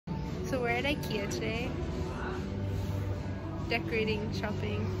at IKEA today. Decorating,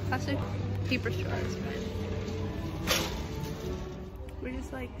 shopping, plastic paper straws. We're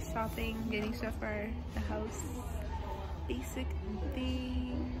just like shopping, getting stuff for the house. Basic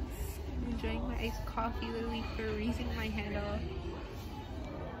things. Enjoying my iced coffee, literally freezing my hand off.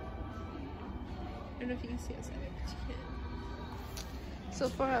 I don't know if you can see outside, but you can. So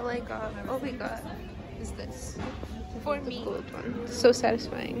far, all I got, oh my god, is this. For me. The gold one. So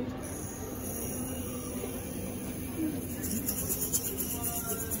satisfying.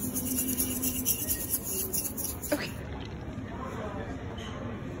 Okay.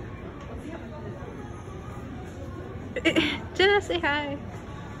 Jenna, say hi.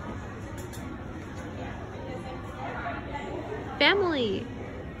 Family.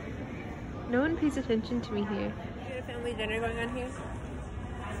 No one pays attention to me here. You got a family dinner going on here?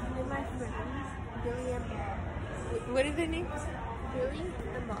 With my friends, Billy and Bob. What are their names? Billy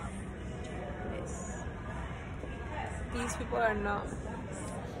and Bob. Nice. These people are not.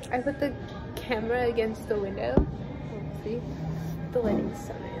 I put the camera against the window. See? The lighting's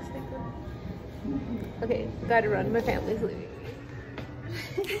so nice. Okay, gotta run. My family's leaving me.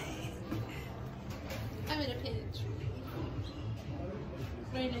 I'm in a pinch.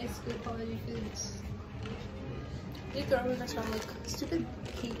 Very nice, good quality foods. They throw in us on like stupid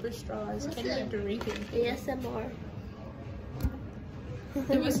paper straws. Can't even drink it. ASMR.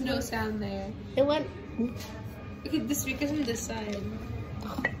 There was no sound there. It went. Okay, the speaker's on this side.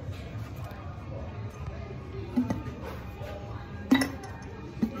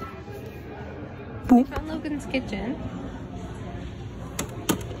 We found Logan's kitchen.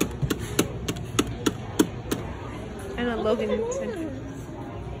 And a Logan Center.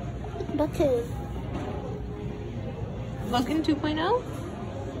 Bucket. Logan 2.0?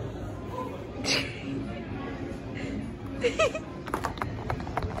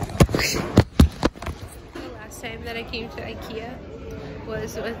 The last time that I came to IKEA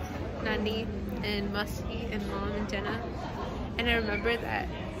was with Nandi and Musty and Mom and Jenna. And I remember that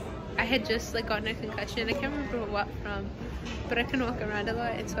I had just like gotten a concussion. I can't remember what from, but I can walk around a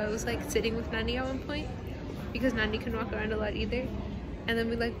lot. And so I was like sitting with Nandi at one point because Nandi can walk around a lot either. And then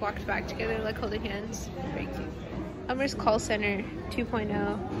we like walked back together, like holding hands. Very cute. Elmer's Call Center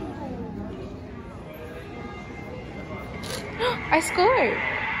 2.0. I scored!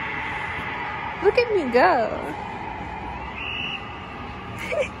 Look at me go!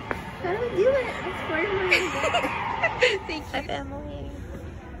 How do we do it? I scored my Thank you. My family.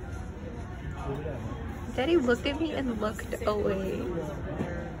 Daddy looked at me and looked away.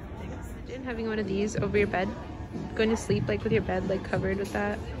 Imagine having one of these over your bed. Going to sleep like with your bed like covered with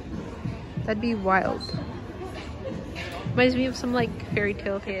that. That'd be wild. Reminds me of some like fairy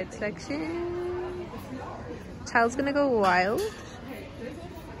tale kid section. Child's gonna go wild.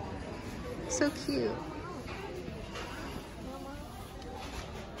 So cute.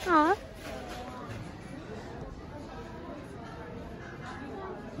 Aww.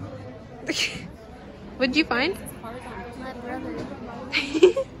 What'd you find? My brother.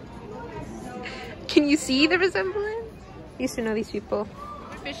 Can you see the resemblance? I used to know these people.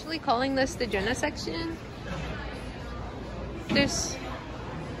 We're officially calling this the Jenna section. There's...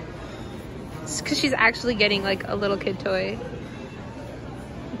 It's because she's actually getting like a little kid toy.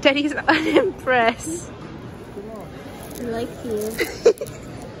 Daddy's unimpressed. I like you.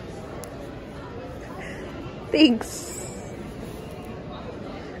 Thanks.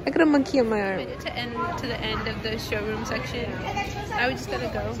 I got a monkey on my arm. I made it to the end of the showroom section. Now we just gotta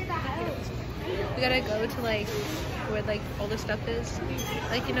go. We gotta go to like where like all the stuff is,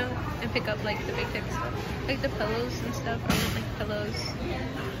 like, you know, and pick up like the big type of stuff, like the pillows and stuff. I want like pillows.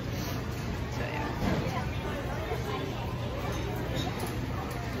 So yeah.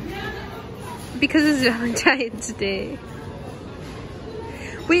 Because it's Valentine's Day.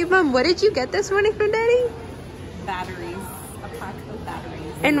 Wait, Mom, what did you get this morning from Daddy? Batteries. A pack of batteries.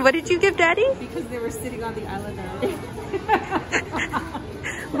 And what did you give Daddy? Because they were sitting on the island already.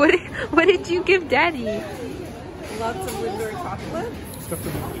 What did you give Daddy? Lots of Lindor chocolate. Stuff to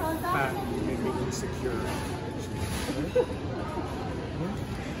make it fat and make it insecure.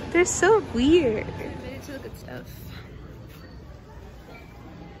 They're so weird. Committed to the good stuff.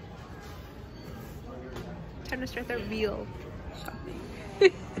 Time to start the real shopping.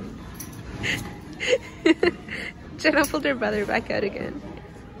 Jenna pulled her brother back out again.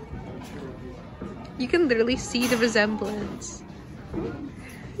 You can literally see the resemblance.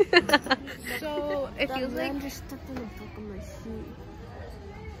 So it feels like just stepped in the back of my shoe.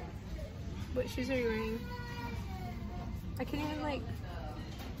 What shoes are you wearing? I can't even like.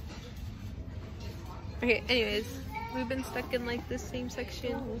 Okay, anyways, We've been stuck in like the same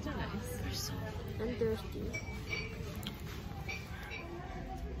section. Oh, those are nice. I'm thirsty.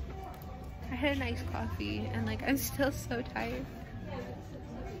 I had an iced coffee and like I'm still so tired.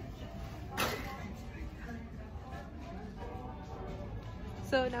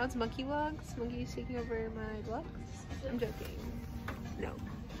 So now it's monkey vlogs. Monkey's taking over my vlogs. I'm joking. No.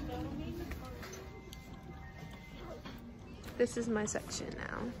 This is my section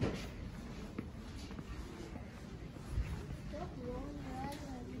now.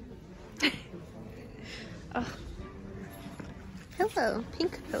 Oh. Pillow,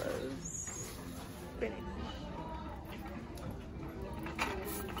 pink pillows. Pretty.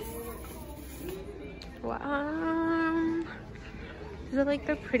 Wow. These are like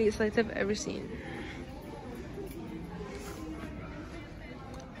the prettiest lights I've ever seen.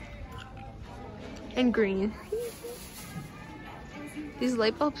 And green. These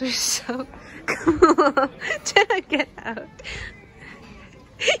light bulbs are so cool. Jenna, get out.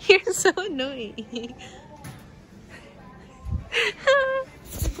 You're so annoying.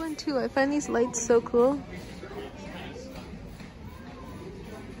 This one too. I find these lights so cool.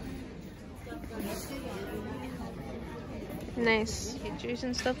 Nice pictures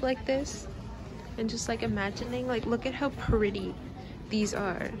and stuff like this. And just like imagining, like look at how pretty these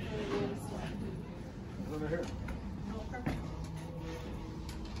are.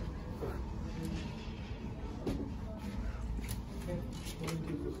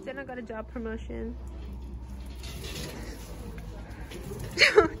 Then I got a job promotion.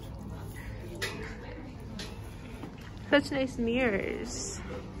 Such nice mirrors.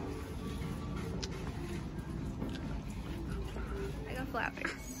 I got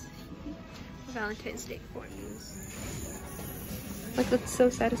flowers. Valentine's Day for me. Like, that's so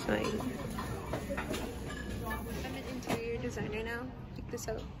satisfying. I'm an interior designer now. Picked this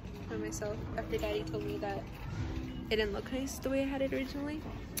out for myself after Daddy told me that it didn't look nice the way I had it originally.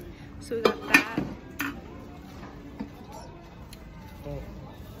 So we got that.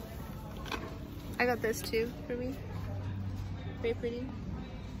 I got this too for me. Very pretty.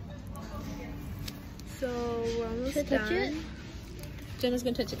 So we're almost done. Touch it? Jenna's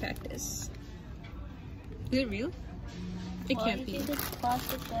gonna touch a cactus. Is it real? It can't be. It's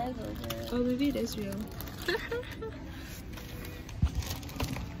plastic bag over it. Oh, maybe it is real.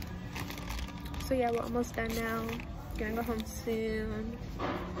 So yeah, we're almost done now. Gonna go home soon. I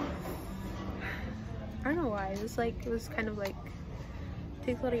don't know why. It was kind of like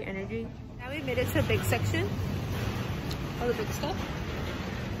takes a lot of your energy. Now we made it to the big section. All the big stuff.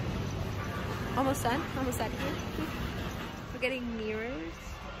 Almost done. Almost out of here. We're getting mirrors.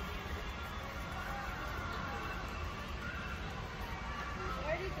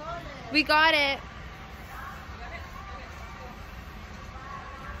 We got it.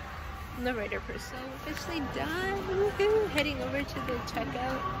 I'm the writer person. Officially done. Woohoo! Heading over to the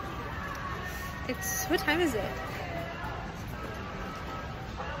checkout. What time is it?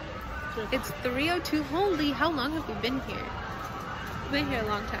 It's 3:02. Holy, how long have we been here? We've been here a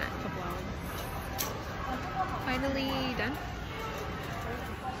long time. A couple hours. Finally done.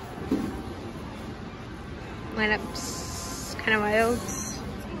 Lineup's kind of wild.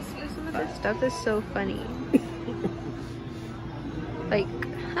 Some of this stuff is so funny. Like,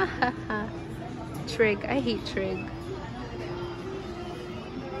 hahaha. Trig. I hate Trig.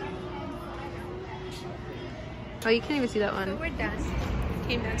 Oh, you can't even see that one. So we're done.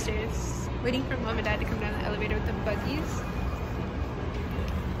 Came downstairs, waiting for Mom and Dad to come down the elevator with the buggies.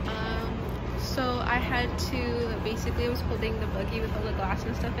 So I had to, basically I was holding the buggy with all the glass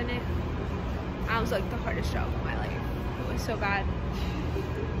and stuff in it. I was like the hardest job of my life. It was so bad.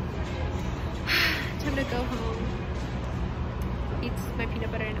 Time to go home. Eat my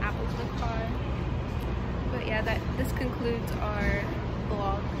peanut butter and apples in the car. But yeah, this concludes our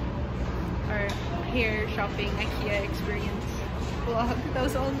vlog. Our hair shopping IKEA experience vlog. That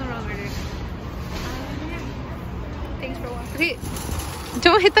was all in the wrong order. Yeah. Thanks for watching. Okay,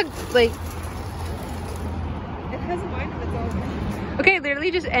 don't hit the like. It has a mind of its own. Okay, I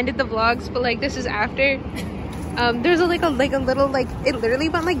literally just ended the vlogs, but like this is after. There's a little like it literally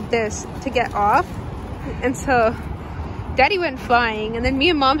went like this to get off, and so Daddy went flying, and then me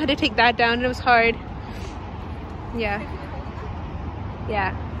and Mom had to take that down, and it was hard. Yeah.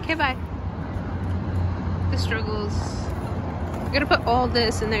 Yeah. Okay, bye. The struggles. I'm gonna put all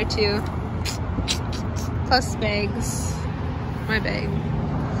this in there too. Plus bags. My bag.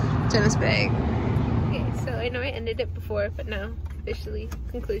 Jenna's bag. Okay, so I know I ended it before, but now officially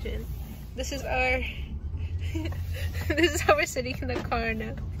conclusion. This is our this is how we're sitting in the car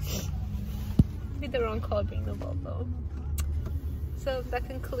now. Made the wrong call being the Volvo. So that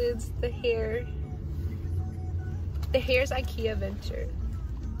concludes the hair The HAYRE'S IKEA Adventure.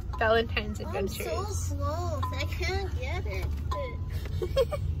 Valentine's Adventures. I'm so close. I can't get it.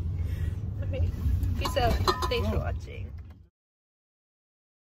 Alright. Peace out. Thanks for watching.